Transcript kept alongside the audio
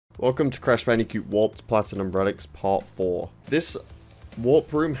Welcome to Crash Bandicoot Warped Platinum Relics Part 4. This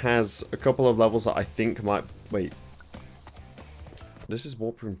warp room has a couple of levels that I think might... Wait. This is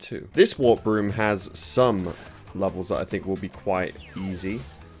warp room 2. This warp room has some levels that I think will be quite easy,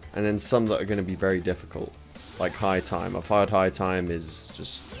 and then some that are going to be very difficult. Like High Time. I've heard High Time is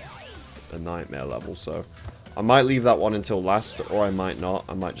just a nightmare level, so... I might leave that one until last, or I might not.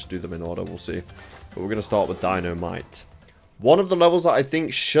 I might just do them in order, we'll see. But we're going to start with Dino Might. One of the levels that I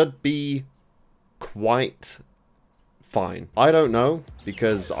think should be quite fine. I don't know,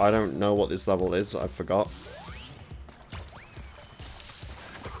 because I don't know what this level is. I forgot.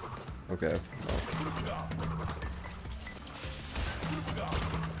 Okay. Well.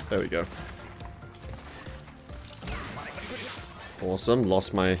 There we go. Awesome.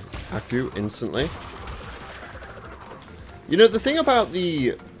 Lost my Aku instantly. You know, the thing about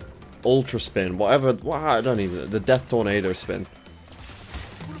the Ultra Spin, whatever, well, I don't even, the Death Tornado Spin,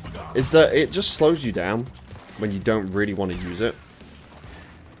 is that it just slows you down when you don't really want to use it.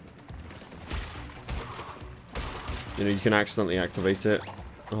 You know, you can accidentally activate it.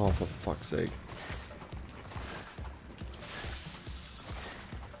 Oh, for fuck's sake.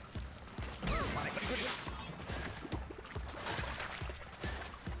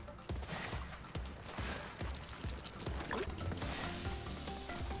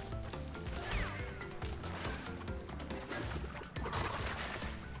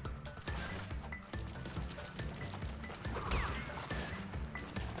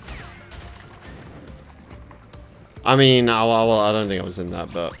 I mean, well, I don't think I was in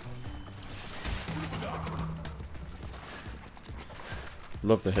that, but...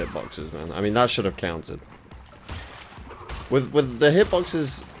 Love the hitboxes, man. I mean, that should have counted. With the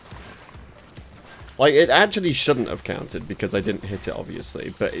hitboxes... Like, it actually shouldn't have counted, because I didn't hit it,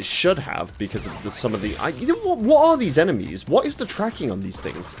 obviously. But it should have, because of some of the... you know, what are these enemies? What is the tracking on these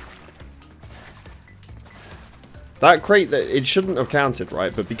things? That crate, that it shouldn't have counted,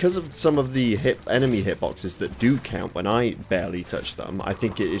 right? But because of some of the enemy hitboxes that do count when I barely touch them, I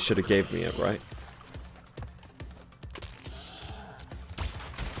think it should have gave me it, right?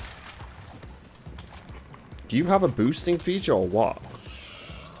 Do you have a boosting feature or what?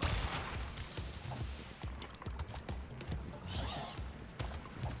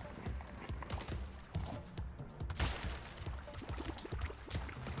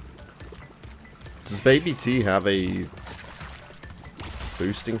 Does Baby T have a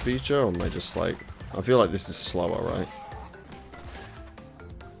boosting feature, or am I just like... I feel like this is slower, right?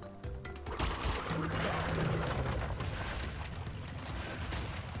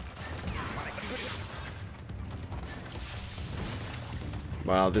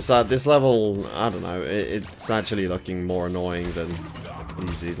 Wow, this level, I don't know, it's actually looking more annoying than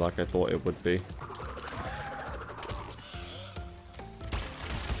easy, like I thought it would be.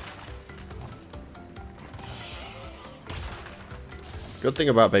 Good thing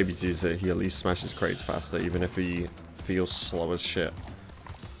about Baby T is that he at least smashes crates faster, even if he feels slow as shit.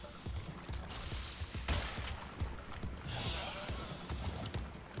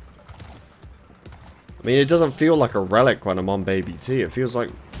 I mean, it doesn't feel like a relic when I'm on Baby T. It feels like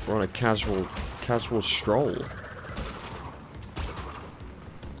we're on a casual stroll.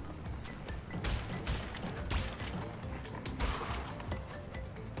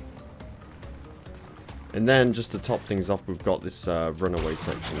 And then, just to top things off, we've got this runaway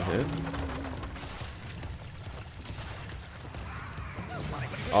section here.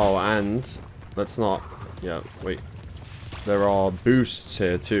 Oh, and let's not... Yeah, wait. There are boosts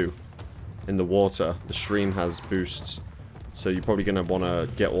here, too. In the water. The stream has boosts. So you're probably going to want to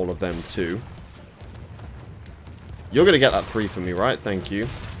get all of them, too. You're going to get that 3 for me, right? Thank you.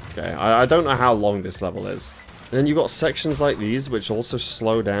 Okay, I don't know how long this level is. And then you've got sections like these, which also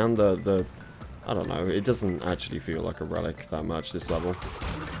slow down the I don't know, it doesn't actually feel like a relic that much, this level.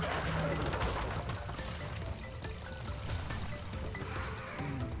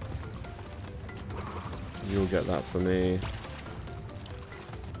 You'll get that for me.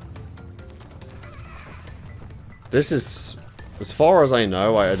 This is, as far as I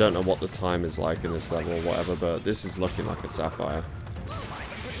know, I don't know what the time is like in this level or whatever, but this is looking like a sapphire.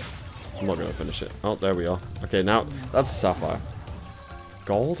 I'm not going to finish it. Oh, there we are. Okay, now, that's a sapphire.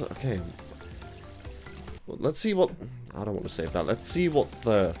 Gold? Okay. Let's see what... I don't want to save that. Let's see what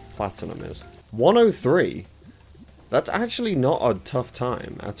the platinum is. 103? That's actually not a tough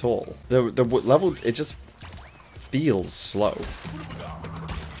time at all. The level, it just feels slow.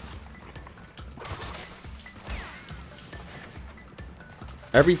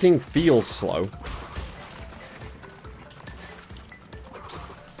 Everything feels slow.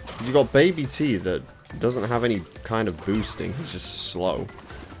 You got Baby T that doesn't have any kind of boosting. He's just slow.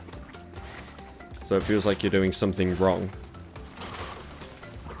 So it feels like you're doing something wrong.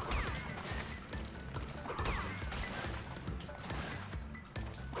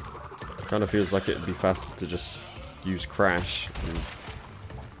 Kind of feels like it'd be faster to just use crash and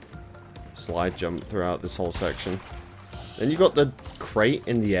slide jump throughout this whole section. Then you got the crate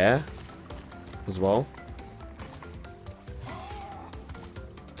in the air as well.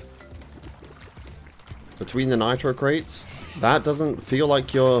 Between the nitro crates, that doesn't feel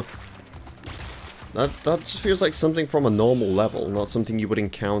like you're... That just feels like something from a normal level, not something you would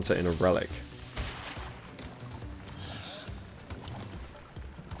encounter in a relic.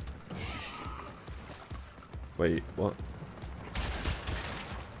 Wait, what?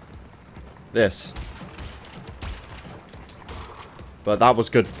 This. But that was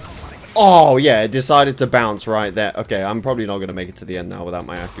good. Oh, yeah, it decided to bounce right there. Okay, I'm probably not going to make it to the end now without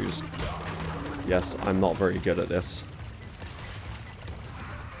my Akus. Yes, I'm not very good at this.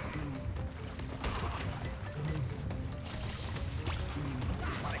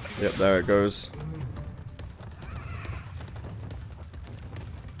 Yep, there it goes.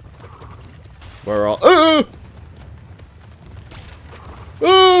 Where are...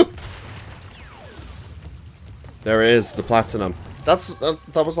 There it is, the platinum. That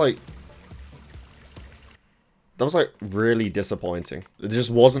was like really disappointing. It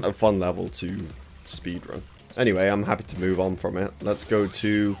just wasn't a fun level to speedrun. Anyway, I'm happy to move on from it. Let's go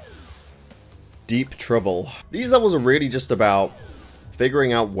to Deep Trouble. These levels are really just about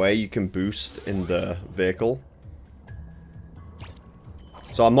figuring out where you can boost in the vehicle.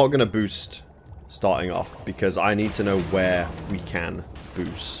 So I'm not going to boost starting off because I need to know where we can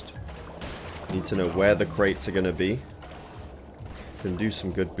boost. I need to know where the crates are going to be. Can do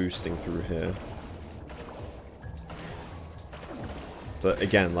some good boosting through here. But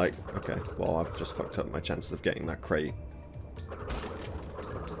again, like, okay, well, I've just fucked up my chances of getting that crate.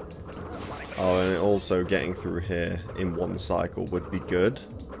 Oh, and also getting through here in one cycle would be good.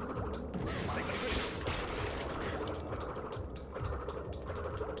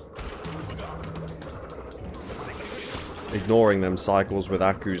 Ignoring them cycles with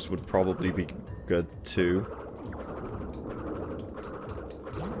Akus would probably be good too.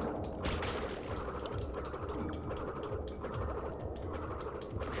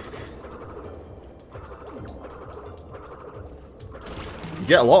 You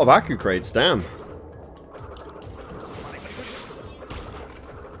get a lot of Aku crates, damn.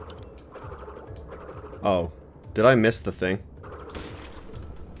 Oh, did I miss the thing?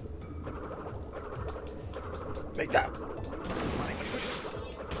 Make that.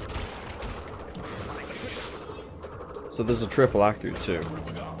 So there's a triple Aku too.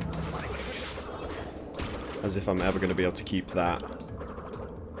 As if I'm ever going to be able to keep that.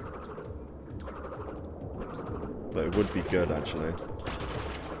 But it would be good, actually.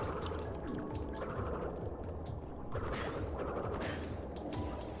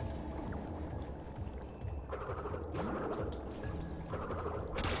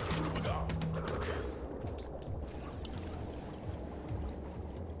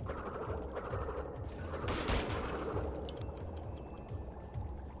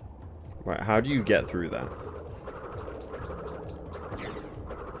 Right, how do you get through that?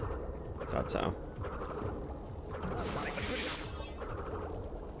 That's how.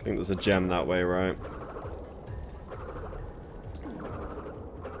 I think there's a gem that way, right?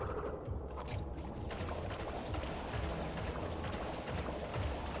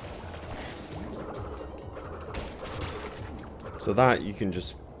 So that you can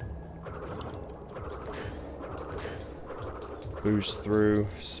just boost through,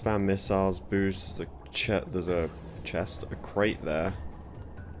 spam missiles, boost. There's a chest, a crate there.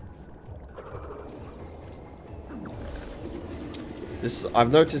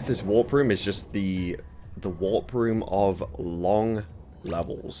 I've noticed this warp room is just the warp room of long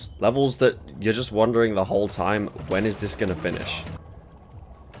levels. Levels that you're just wondering the whole time, when is this gonna finish?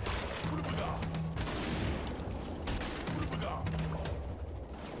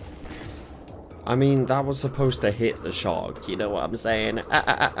 I mean, that was supposed to hit the shark, you know what I'm saying?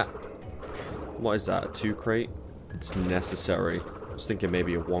 What is that, a 2 crate? It's necessary. I was thinking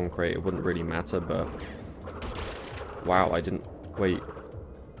maybe a 1 crate, it wouldn't really matter, but... Wow, I didn't... Wait.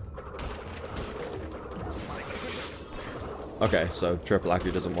 Okay, so triple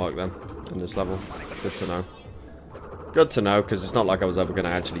Aku doesn't work then, in this level. Good to know. Good to know, because it's not like I was ever going to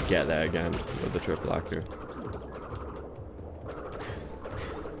actually get there again with the triple Aku.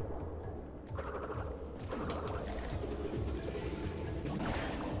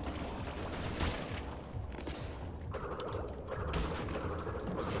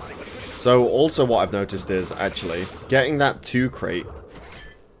 So, also what I've noticed is, actually, getting that 2 crate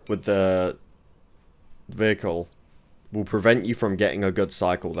with the vehicle will prevent you from getting a good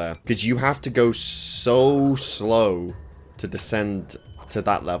cycle there. Because you have to go so slow to descend to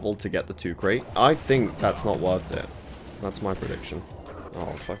that level to get the 2 crate. I think that's not worth it. That's my prediction.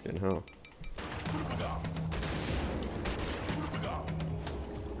 Oh, fucking hell.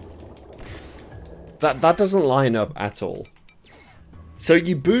 That doesn't line up at all. So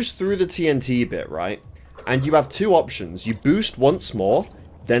you boost through the TNT bit, right? And you have 2 options. You boost once more,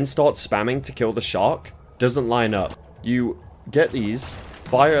 then start spamming to kill the shark. Doesn't line up. You get these,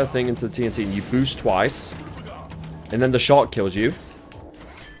 fire a thing into the TNT, and you boost twice, and then the shark kills you.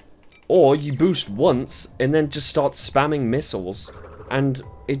 Or you boost once, and then just start spamming missiles, and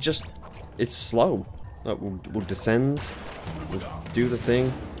it's slow. We'll descend, we'll do the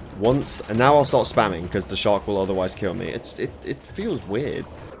thing once, and now I'll start spamming, because the shark will otherwise kill me. It feels weird.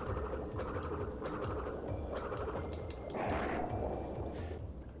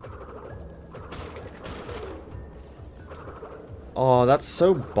 Oh, that's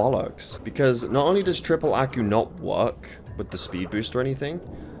so bollocks. Because not only does triple Aku not work with the speed boost or anything,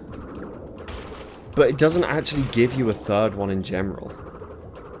 but it doesn't actually give you a 3rd one in general.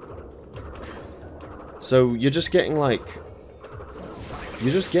 So you're just getting like...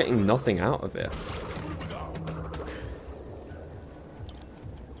 You're just getting nothing out of it.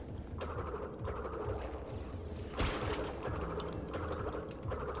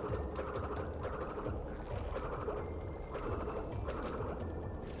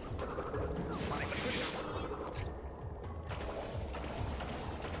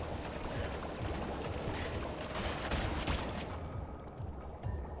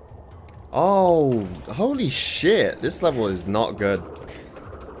 Oh, holy shit. This level is not good.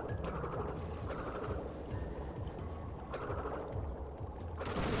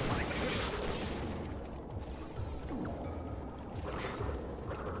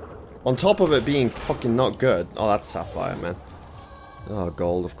 On top of it being fucking not good. Oh, that's Sapphire, man. Oh,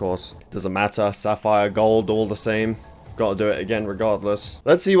 gold, of course. Doesn't matter. Sapphire, gold, all the same. Got to do it again regardless.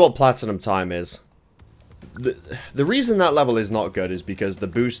 Let's see what platinum time is. The reason that level is not good is because the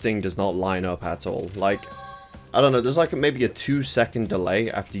boosting does not line up at all. Like, I don't know, there's like maybe a 2-second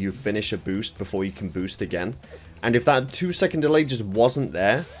delay after you finish a boost before you can boost again. And if that 2-second delay just wasn't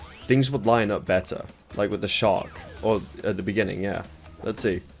there, things would line up better. Like with the shark. Or at the beginning, yeah. Let's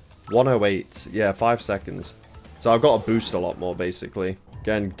see. 108. Yeah, 5 seconds. So I've got to boost a lot more, basically.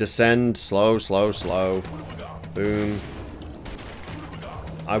 Again, descend, slow, slow, slow. Boom.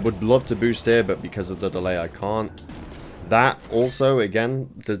 I would love to boost here, but because of the delay, I can't. That also, again,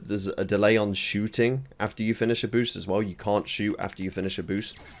 there's a delay on shooting after you finish a boost as well. You can't shoot after you finish a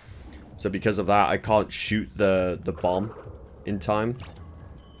boost. So because of that, I can't shoot the bomb in time.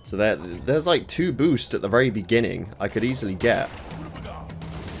 So there's like 2 boosts at the very beginning I could easily get.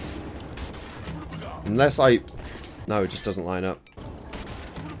 Unless I... No, it just doesn't line up.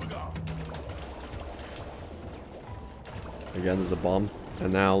 Again, there's a bomb.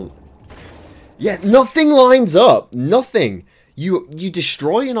 And now... Yeah, nothing lines up. Nothing. You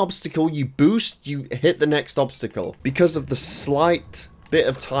destroy an obstacle, you boost, you hit the next obstacle. Because of the slight bit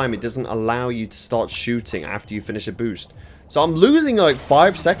of time, it doesn't allow you to start shooting after you finish a boost. So I'm losing like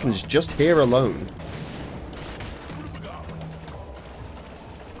 5 seconds just here alone.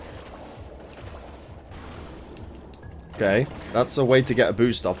 Okay, that's a way to get a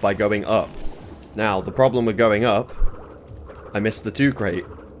boost off by going up. Now, the problem with going up, I missed the 2 crate.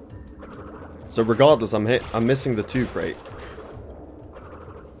 So regardless, I'm missing the 2 crate.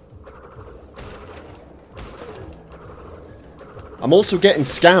 I'm also getting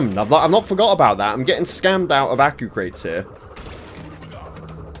scammed. I've not forgot about that. I'm getting scammed out of Aku crates here.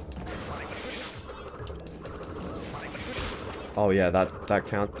 Oh yeah, that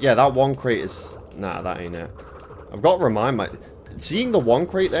counts. Yeah, that 1 crate is... Nah, that ain't it. I've got to remind my... Seeing the 1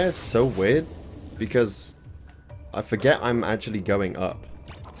 crate there is so weird. Because I forget I'm actually going up.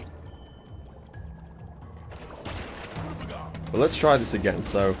 But let's try this again.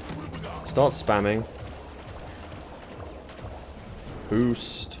 So, start spamming.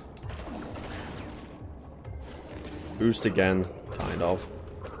 Boost. Boost again, kind of.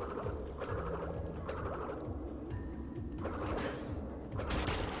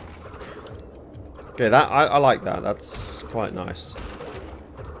 Okay, I like that. That's quite nice.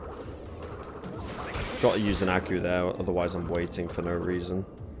 Got to use an Aku there, otherwise I'm waiting for no reason.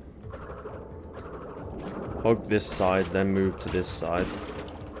 Hug this side, then move to this side.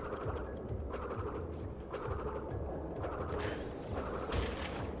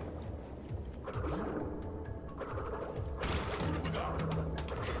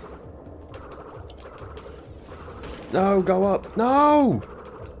 No, go up. No!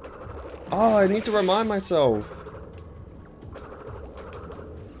 Oh, I need to remind myself.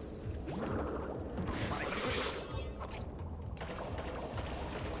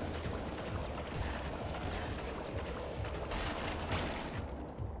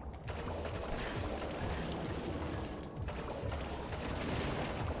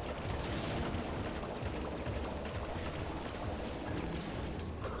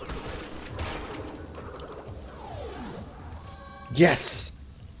 Yes!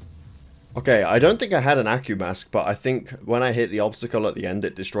 Okay, I don't think I had an Accu Mask, but I think when I hit the obstacle at the end,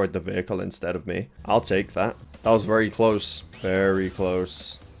 it destroyed the vehicle instead of me. I'll take that. That was very close. Very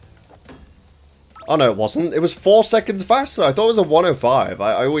close. Oh no, it wasn't. It was 4 seconds faster. I thought it was a 105.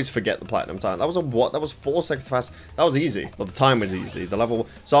 I always forget the platinum time. That was a what? That was 4 seconds fast. That was easy. Well, the time was easy. The level...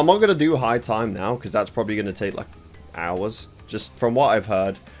 So I'm not going to do high time now, because that's probably going to take, like, hours. Just from what I've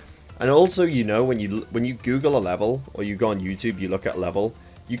heard. And also, you know, when you Google a level, or you go on YouTube, you look at a level,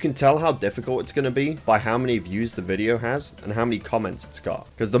 you can tell how difficult it's going to be by how many views the video has and how many comments it's got.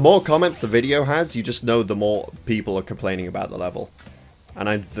 Because the more comments the video has, you just know the more people are complaining about the level.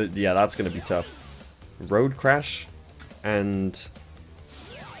 And yeah, that's going to be tough. Road crash and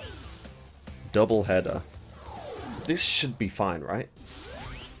double header. This should be fine, right?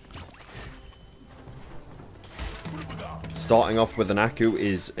 Starting off with an Accu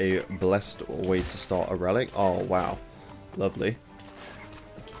is a blessed way to start a relic. Oh, wow. Lovely.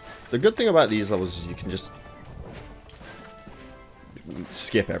 The good thing about these levels is you can just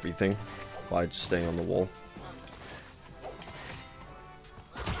skip everything by just staying on the wall.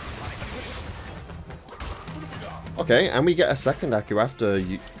 Okay, and we get a second Accu after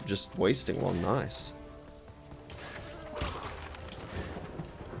you just wasting one. Nice.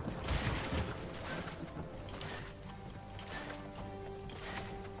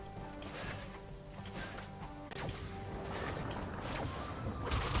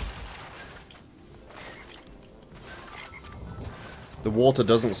 The water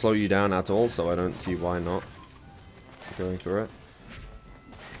doesn't slow you down at all, so I don't see why not going through it.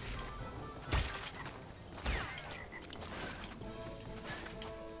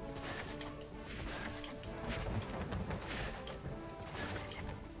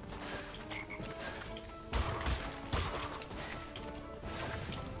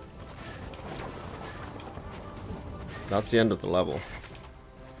 That's the end of the level.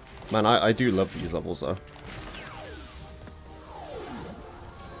 Man, I do love these levels though.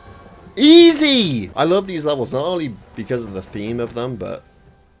 Easy! I love these levels, not only because of the theme of them, but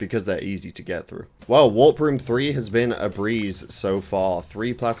because they're easy to get through. Well, Warp Room 3 has been a breeze so far.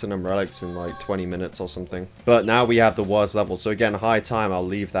 3 Platinum Relics in like 20 minutes or something. But now we have the worst level, so again, high time, I'll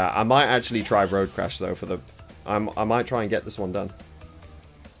leave that. I might actually try Road Crash though for the... I might try and get this one done.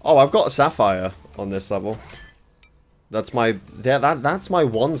 Oh, I've got a Sapphire on this level. That's my... that's my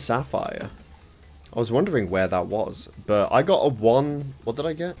 1 Sapphire. I was wondering where that was, but I got a 1... What did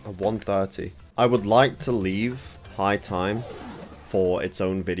I get? A 130. I would like to leave high time for its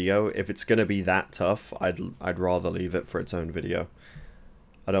own video. If it's going to be that tough, I'd rather leave it for its own video.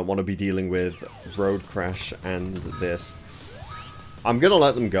 I don't want to be dealing with Road Crash and this. I'm going to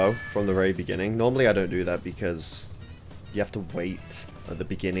let them go from the very beginning. Normally I don't do that because you have to wait at the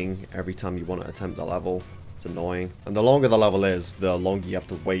beginning every time you want to attempt a level. It's annoying. And the longer the level is, the longer you have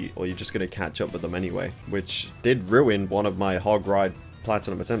to wait, or you're just going to catch up with them anyway. Which did ruin one of my hog ride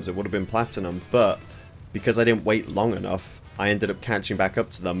platinum attempts. It would have been platinum, but because I didn't wait long enough, I ended up catching back up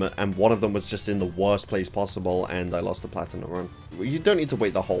to them, and one of them was just in the worst place possible, and I lost the platinum run. You don't need to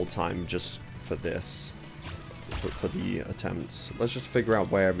wait the whole time just for this, for the attempts. Let's just figure out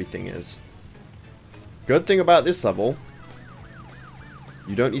where everything is. Good thing about this level,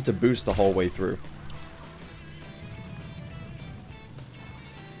 you don't need to boost the whole way through.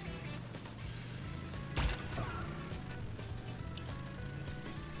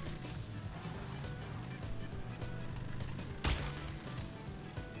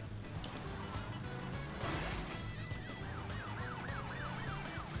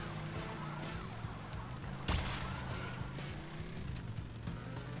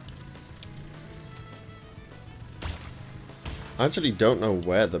 I actually don't know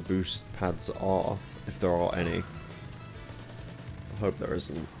where the boost pads are, if there are any. I hope there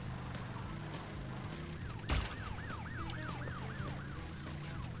isn't.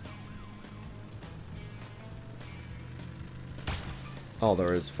 Oh,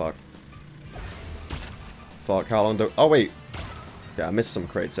 there is. Fuck. Fuck, how long do... Oh, wait. Yeah, I missed some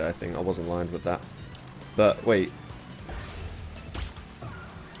crates there, I think. I wasn't lined with that. But, wait.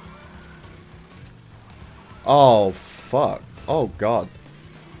 Oh, fuck. Oh, God.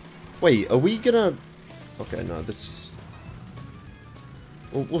 Wait, are we gonna... Okay, no, this...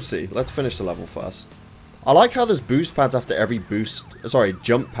 We'll see. Let's finish the level first. I like how there's boost pads after every boost. Sorry,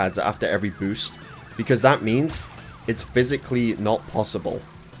 jump pads after every boost. Because that means it's physically not possible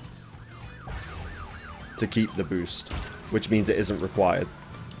to keep the boost. Which means it isn't required.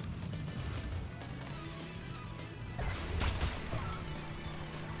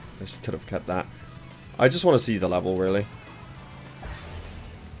 I could have kept that. I just want to see the level, really.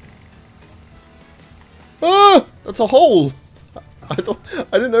 Ah! That's a hole! I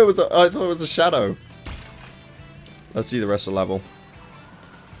didn't know it was I thought it was a shadow. Let's see the rest of the level.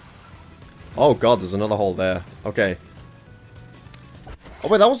 Oh god, there's another hole there. Okay. Oh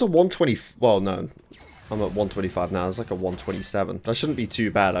wait, that was a 120... Well, no. I'm at 125 now. It's like a 127. That shouldn't be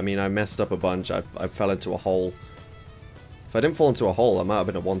too bad. I mean, I messed up a bunch. I fell into a hole. If I didn't fall into a hole, I might have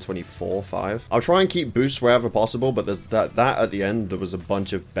been at 124, 5. I'll try and keep boosts wherever possible, but there's that at the end, there was a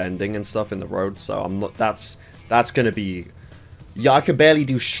bunch of bending and stuff in the road, so I'm not... That's gonna be... Yeah, I could barely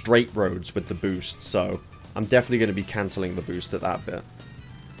do straight roads with the boost, so I'm definitely going to be cancelling the boost at that bit.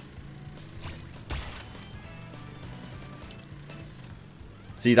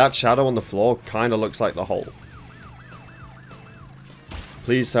 See, that shadow on the floor kind of looks like the hole.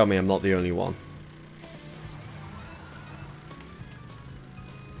 Please tell me I'm not the only one.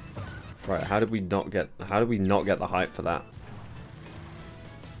 Right, how did we not get the hype for that?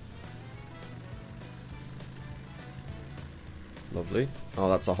 Lovely. Oh,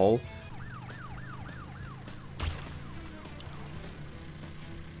 that's a hole.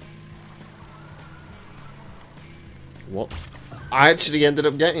 What? I actually ended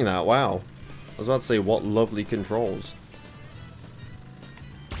up getting that. Wow. I was about to say, what lovely controls.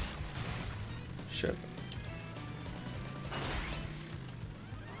 Shit.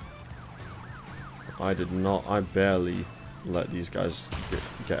 I did not. I barely let these guys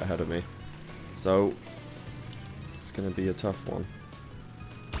get ahead of me. So... it's gonna be a tough one.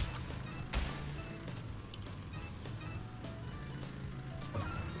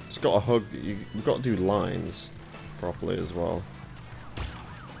 It's got to hug. You've got to do lines properly as well.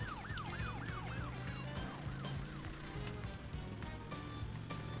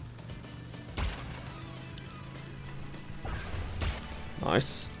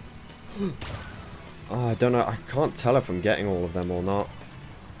 Nice. Oh, I don't know. I can't tell if I'm getting all of them or not.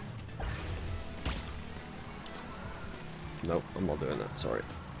 Nope, I'm not doing that, sorry.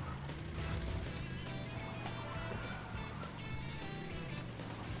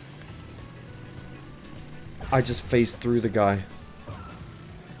 I just phased through the guy.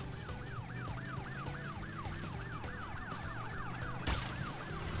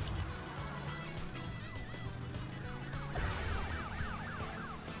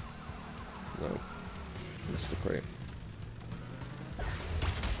 No. Missed the crate.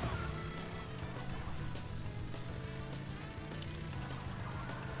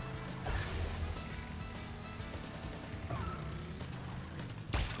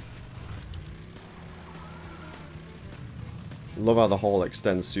 Love how the hole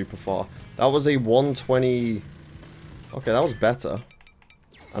extends super far. That was a 120... Okay, that was better.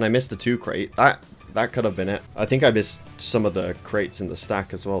 And I missed the 2 crate. That could have been it. I think I missed some of the crates in the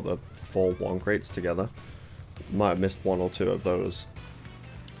stack as well. The 4 1 crates together. Might have missed 1 or 2 of those.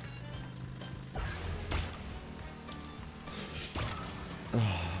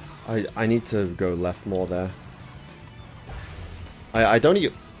 I need to go left more there. I don't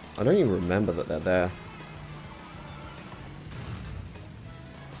even remember that they're there.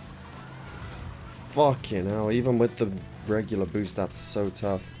 Fucking hell, even with the regular boost, that's so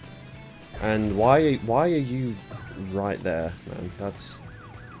tough. And why are you right there, man? That's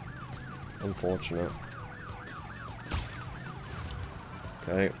unfortunate.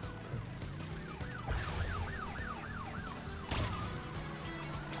 Okay.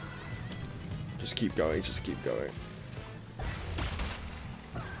 Just keep going, just keep going.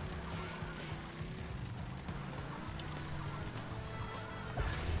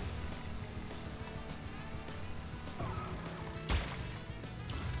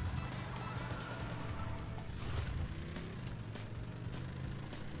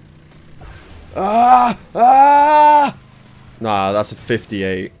 Ah! Ah! Nah, that's a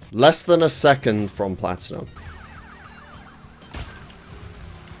 58. Less than a second from platinum.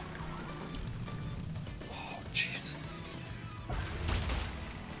 Oh, jeez.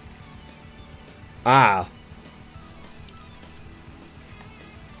 Ah!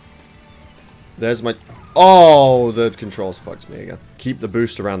 There's my... Oh, the controls fucked me again. Keep the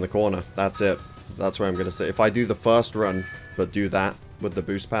boost around the corner. That's it. That's where I'm going to say. If I do the first run, but do that with the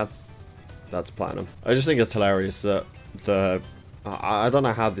boost pad, that's platinum. I just think it's hilarious that I don't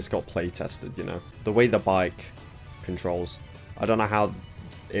know how this got play tested, you know. The way the bike controls. I don't know how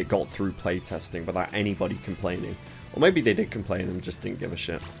it got through playtesting without anybody complaining. Or maybe they did complain and just didn't give a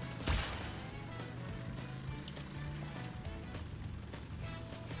shit.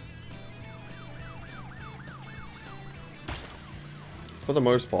 For the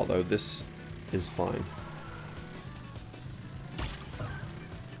most part, though, this is fine.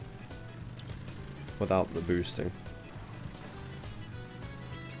 Without the boosting.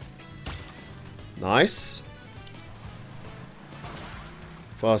 Nice.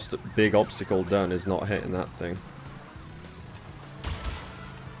 First big obstacle done is not hitting that thing.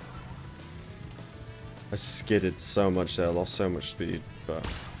 I skidded so much there, lost so much speed, but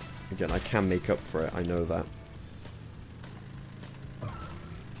again, I can make up for it, I know that.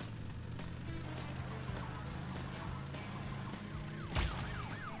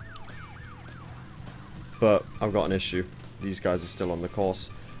 But I've got an issue. These guys are still on the course.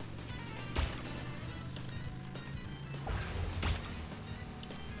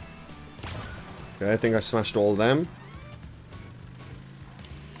 Okay, I think I smashed all of them.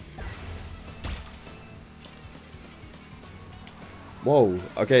 Whoa,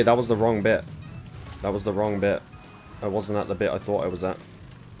 okay, that was the wrong bit. That was the wrong bit. I wasn't at the bit I thought I was at.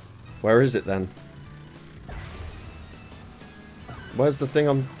 Where is it then? Where's the thing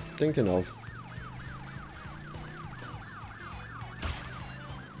I'm thinking of?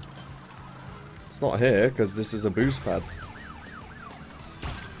 It's not here, because this is a boost pad.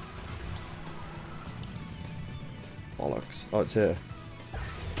 Bollocks. Oh, it's here.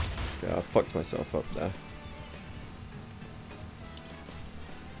 Yeah, I fucked myself up there.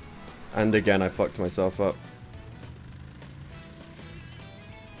 And again, I fucked myself up.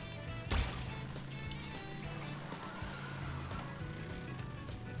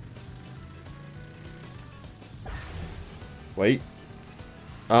 Wait.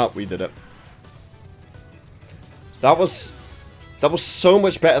 Ah, we did it. That was so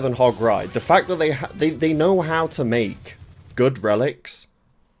much better than Hog Ride. The fact that they know how to make good relics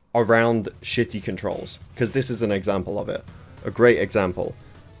around shitty controls. Because this is an example of it. A great example.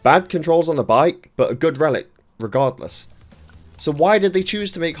 Bad controls on the bike, but a good relic regardless. So why did they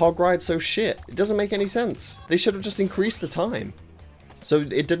choose to make Hog Ride so shit? It doesn't make any sense. They should have just increased the time, so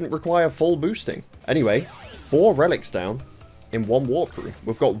it didn't require full boosting. Anyway, 4 relics down in 1 warp room.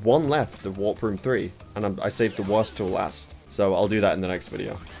 We've got 1 left of warp room 3, and I saved the worst till last. So I'll do that in the next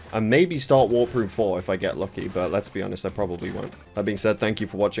video. And maybe start warp room 4 if I get lucky, but let's be honest, I probably won't. That being said, thank you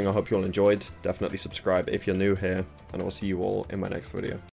for watching. I hope you all enjoyed. Definitely subscribe if you're new here, and I'll see you all in my next video.